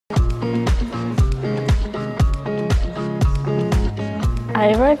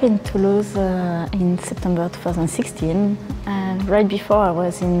I arrived in Toulouse in September 2016, and right before I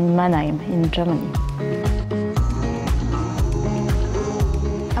was in Mannheim in Germany.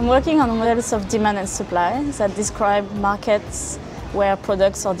 I'm working on models of demand and supply that describe markets where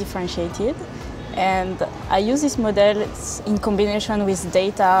products are differentiated. And I use these models in combination with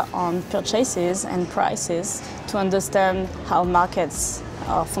data on purchases and prices to understand how markets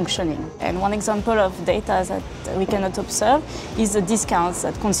are functioning. And one example of data that we cannot observe is the discounts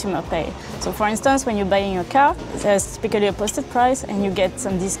that consumers pay. So for instance, when you're buying a car, there's typically a posted price and you get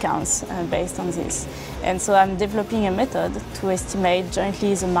some discounts based on this. And so I'm developing a method to estimate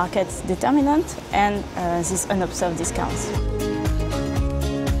jointly the market determinant and these unobserved discounts.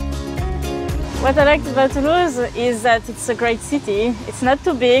 What I like about Toulouse is that it's a great city. It's not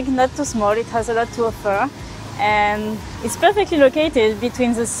too big, not too small, it has a lot to offer. And it's perfectly located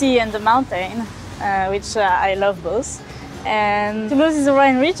between the sea and the mountain, which I love both. And Toulouse is a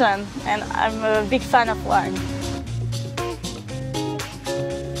wine region, and I'm a big fan of wine.